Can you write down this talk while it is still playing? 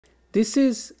This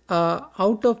is a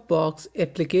out-of-box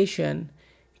application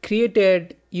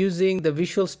created using the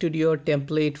Visual Studio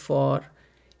template for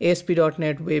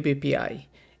ASP.NET Web API,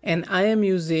 and I am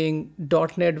using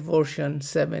 .NET version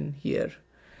 7 here.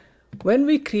 When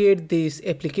we create this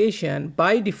application,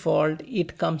 by default,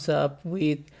 it comes up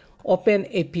with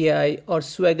openapi or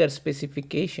Swagger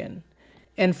specification.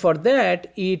 And for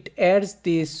that, it adds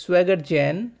this Swagger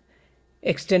gen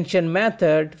extension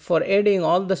method for adding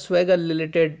all the Swagger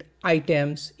related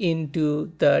items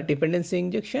into the dependency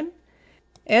injection.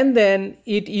 And then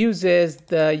it uses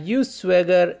the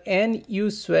useSwagger and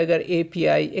useSwagger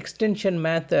API extension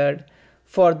method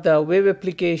for the web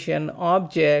application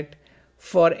object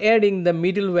for adding the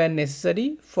middleware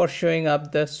necessary for showing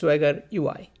up the Swagger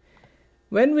UI.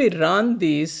 When we run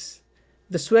this,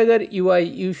 the Swagger UI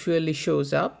usually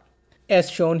shows up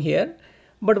as shown here.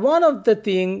 But one of the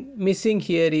thing missing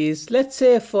here is, let's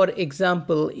say for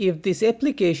example, if this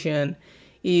application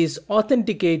is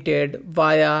authenticated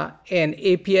via an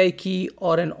API key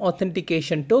or an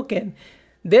authentication token,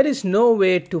 there is no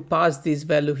way to pass this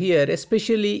value here,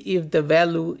 especially if the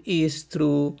value is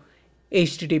through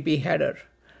HTTP header.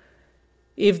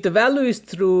 If the value is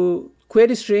through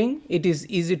query string, it is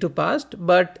easy to pass,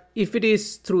 but if it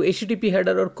is through HTTP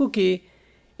header or cookie,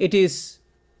 it is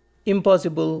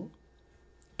impossible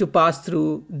to pass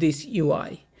through this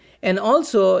UI. And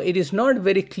also it is not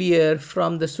very clear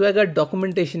from the Swagger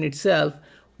documentation itself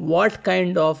what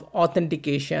kind of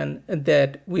authentication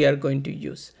that we are going to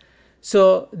use.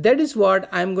 So that is what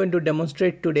I'm going to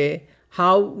demonstrate today,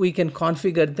 how we can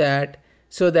configure that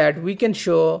so that we can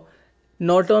show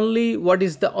not only what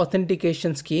is the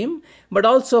authentication scheme, but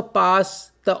also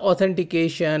pass the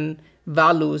authentication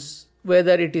values,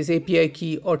 whether it is API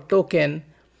key or token,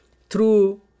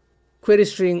 through query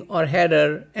string or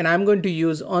header. And I'm going to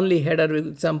use only header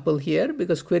example here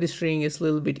because query string is a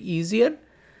little bit easier,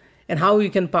 and how you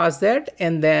can pass that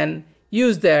and then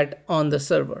use that on the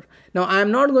server. Now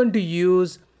I'm not going to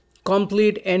use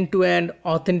complete end-to-end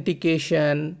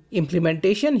authentication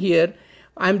implementation here.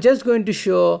 I'm just going to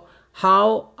show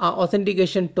how an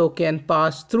authentication token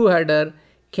passed through header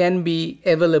can be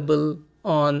available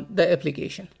on the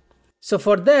application. So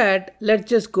for that, let's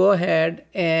just go ahead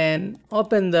and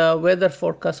open the weather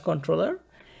forecast controller.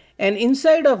 And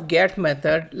inside of get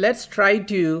method, let's try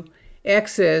to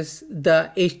access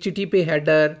the HTTP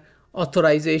header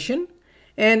authorization.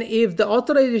 And if the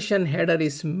authorization header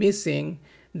is missing,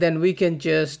 then we can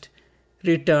just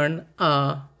return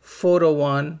a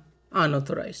 401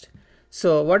 unauthorized.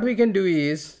 So what we can do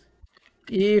is,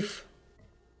 if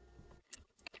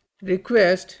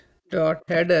request dot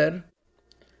header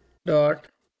dot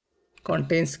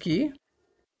contains key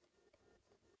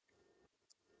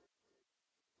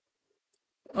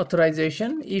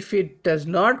authorization, if it does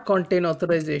not contain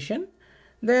authorization,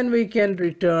 then we can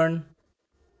return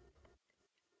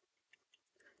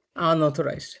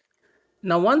unauthorized.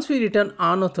 Now once we return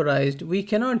unauthorized, we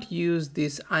cannot use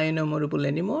this enumerable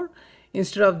anymore.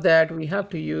 Instead of that, we have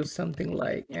to use something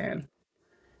like an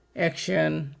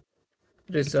action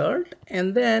result,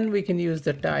 and then we can use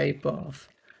the type of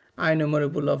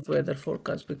enumerable of weather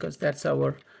forecast because that's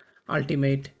our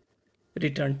ultimate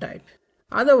return type.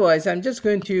 Otherwise, I'm just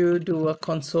going to do a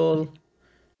console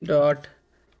dot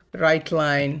write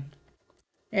line,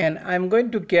 and I'm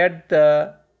going to get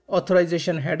the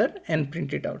authorization header and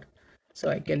print it out. So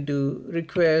I can do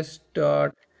request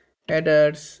dot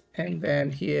headers, and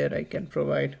then here I can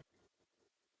provide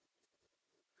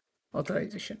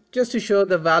authorization just to show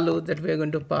the value that we're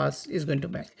going to pass is going to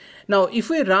match. Now if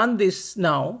we run this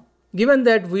now, given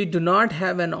that we do not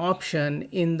have an option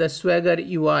in the Swagger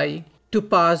UI to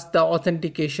pass the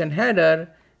authentication header,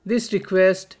 this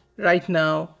request right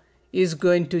now is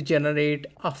going to generate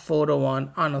a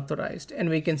 401 unauthorized, and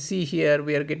we can see here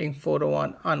we are getting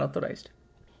 401 unauthorized.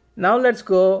 Now let's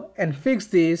go and fix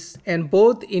this, and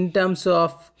both in terms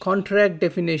of contract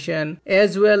definition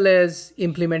as well as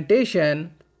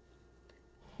implementation,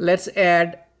 let's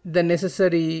add the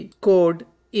necessary code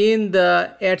in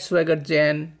the add Swagger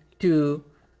gen to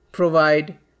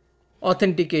provide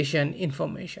authentication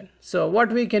information. So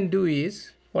what we can do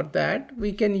is, for that,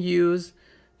 we can use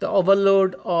the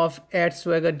overload of add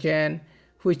Swagger gen,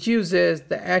 which uses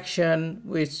the action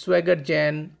with Swagger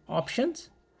gen options,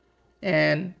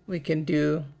 and we can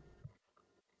do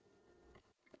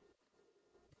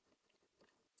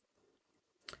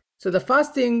so. The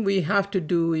first thing we have to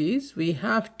do is we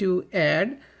have to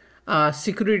add a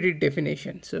security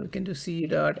definition. So we can do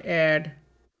c.add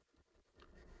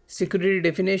security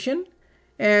definition,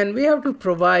 and we have to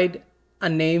provide a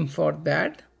name for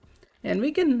that, and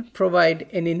we can provide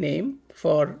any name.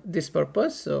 for this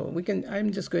purpose. So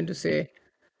I'm just going to say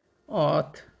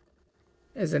auth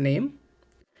as a name.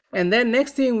 And then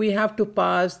next thing we have to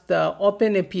pass the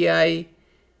openapi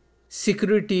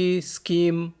security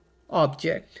scheme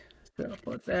object. So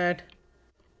for that,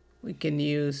 we can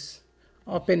use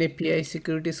openapi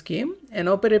security scheme, and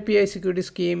openapi security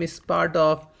scheme is part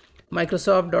of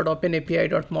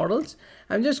microsoft.openapi.models.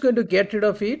 I'm just going to get rid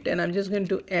of it, and I'm just going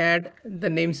to add the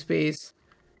namespace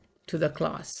to the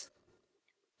class.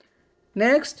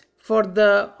 Next, for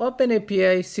the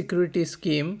openapi security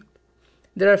scheme,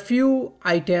 there are few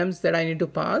items that I need to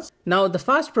pass. Now, the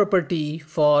first property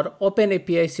for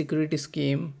openapi security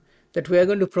scheme that we are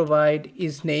going to provide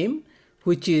is name,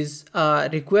 which is a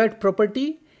required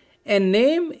property, and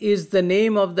name is the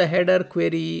name of the header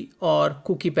query or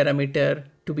cookie parameter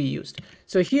to be used.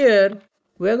 So here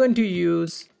we are going to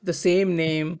use the same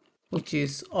name, which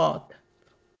is auth.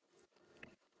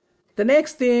 The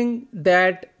next thing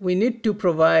that we need to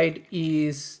provide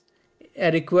is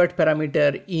a required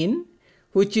parameter in,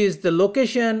 which is the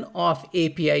location of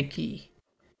API key.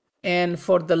 And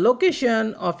for the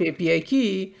location of API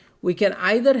key, we can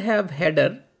either have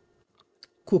header,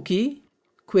 cookie,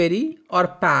 query, or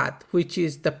path, which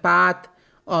is the path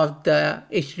of the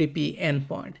HTTP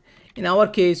endpoint. In our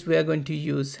case, we are going to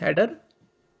use header.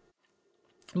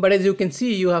 But as you can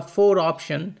see, you have 4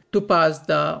 options to pass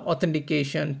the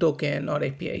authentication token or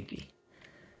API key.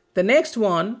 The next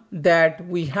one that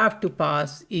we have to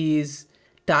pass is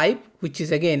type, which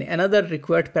is again another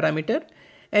required parameter,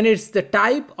 and it's the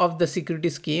type of the security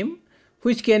scheme,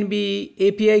 which can be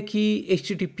API key,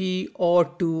 HTTP,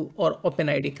 OAuth2, or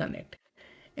OpenID Connect.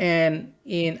 And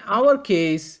in our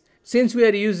case, since we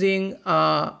are using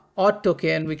auth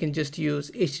token, we can just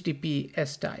use HTTP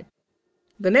as type.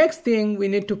 The next thing we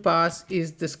need to pass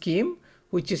is the scheme,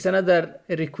 which is another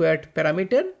required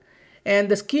parameter. And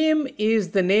the scheme is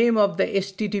the name of the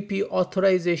HTTP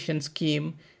authorization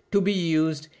scheme to be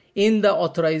used in the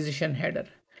authorization header.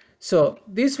 So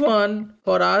this one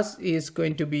for us is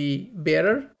going to be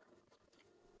bearer.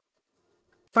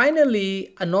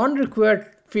 Finally, a non-required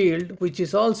field, which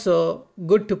is also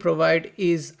good to provide,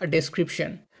 is a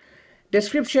description.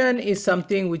 Description is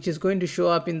something which is going to show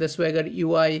up in the Swagger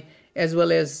UI as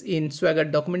well as in Swagger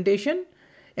documentation.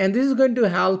 And this is going to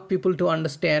help people to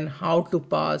understand how to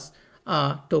pass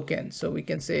a token. So we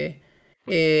can say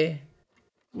a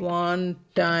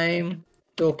one-time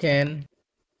token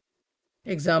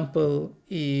example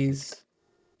is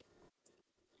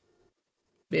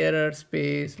bearer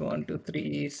space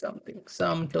 123 something,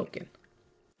 some token.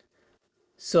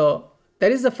 So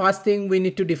that is the first thing we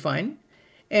need to define.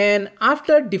 And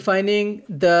after defining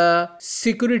the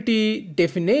security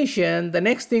definition, the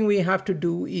next thing we have to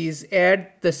do is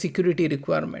add the security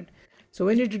requirement. So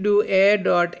we need to do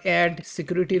add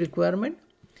security requirement.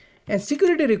 And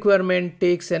security requirement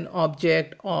takes an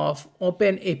object of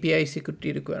openapi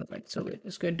security requirement. So we're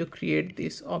just going to create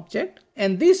this object.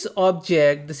 And this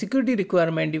object, the security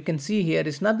requirement, you can see here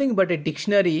is nothing but a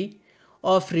dictionary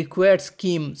of required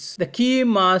schemes. The key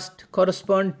must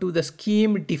correspond to the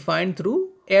scheme defined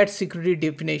through add security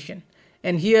definition.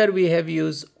 And here we have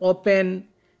used open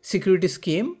security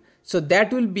scheme. So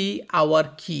that will be our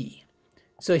key.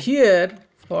 So here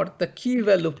for the key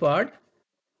value part,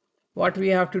 what we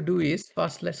have to do is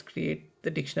first let's create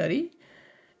the dictionary.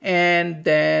 And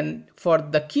then for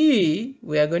the key,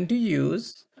 we are going to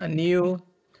use a new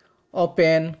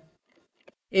open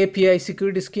API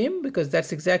security scheme because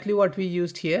that's exactly what we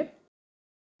used here.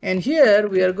 And here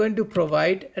we are going to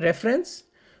provide reference,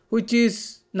 which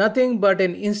is nothing but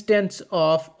an instance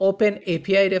of open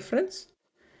API reference.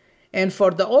 And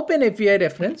for the open API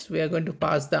reference, we are going to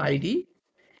pass the ID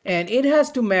and it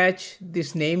has to match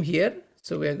this name here.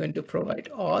 So we are going to provide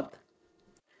auth.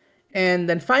 And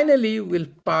then finally, we'll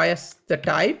pass the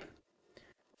type,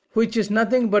 which is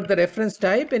nothing but the reference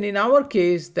type. And in our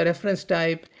case, the reference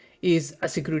type is a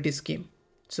security scheme.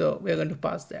 So we're going to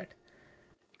pass that.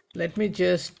 Let me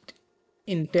just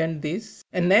indent this.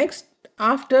 And next,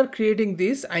 after creating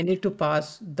this, I need to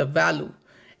pass the value.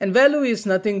 And value is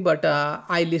nothing but a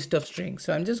list of strings.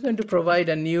 So I'm just going to provide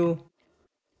a new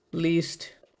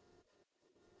list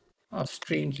of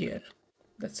string here.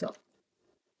 That's all.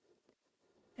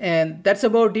 And that's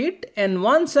about it. And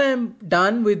once I'm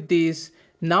done with this,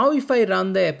 now if I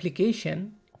run the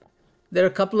application, there are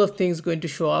a couple of things going to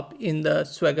show up in the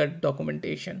Swagger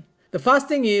documentation. The first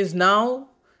thing is now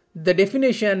the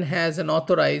definition has an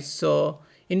authorized. So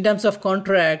in terms of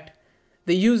contract,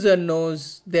 the user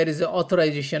knows there is an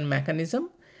authorization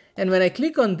mechanism. And when I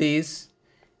click on this,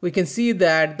 we can see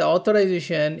that the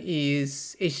authorization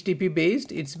is HTTP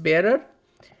based, it's bearer.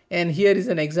 And here is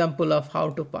an example of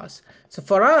how to pass. So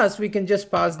for us, we can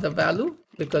just pass the value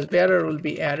because bearer will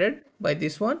be added by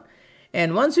this one.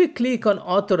 And once we click on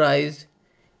authorized,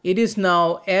 it is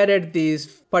now added this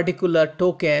particular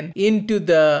token into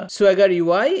the Swagger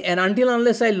UI, and until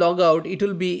unless I log out, it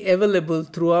will be available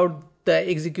throughout the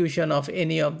execution of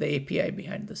any of the API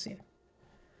behind the scene.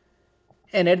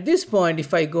 And at this point,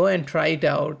 if I go and try it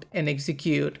out and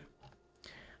execute,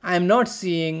 I'm not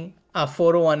seeing a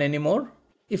 401 anymore.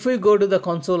 If we go to the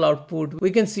console output, we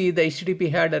can see the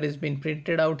HTTP header is being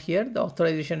printed out here, the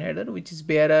authorization header, which is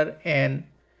bearer and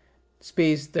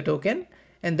space the token.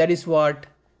 And that is what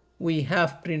we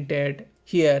have printed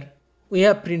here. We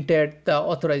have printed the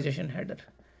authorization header,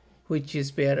 which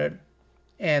is bearer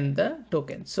and the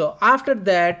token. So after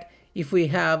that, if we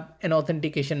have an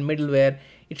authentication middleware,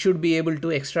 it should be able to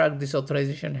extract this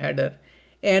authorization header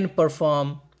and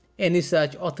perform any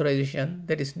such authorization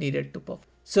that is needed to perform.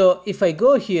 So if I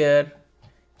go here,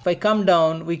 if I come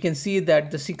down, we can see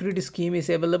that the security scheme is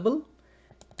available.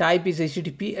 Type is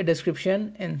HTTP, a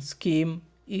description, and scheme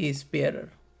is bearer.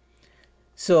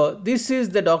 So this is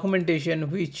the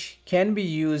documentation which can be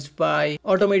used by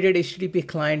automated HTTP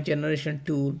client generation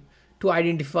tool to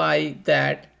identify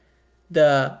that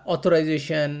the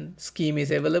authorization scheme is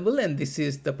available and this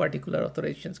is the particular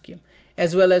authorization scheme,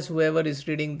 as well as whoever is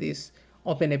reading this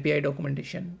openapi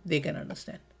documentation, they can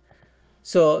understand.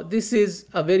 So this is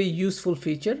a very useful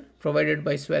feature provided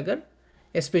by Swagger,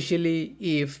 especially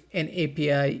if an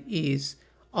API is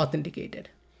authenticated.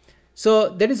 So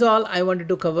that is all I wanted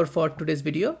to cover for today's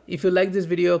video. If you like this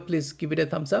video, please give it a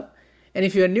thumbs up. And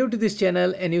if you are new to this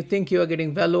channel and you think you are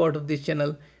getting value out of this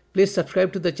channel, please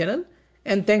subscribe to the channel.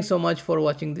 And thanks so much for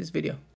watching this video.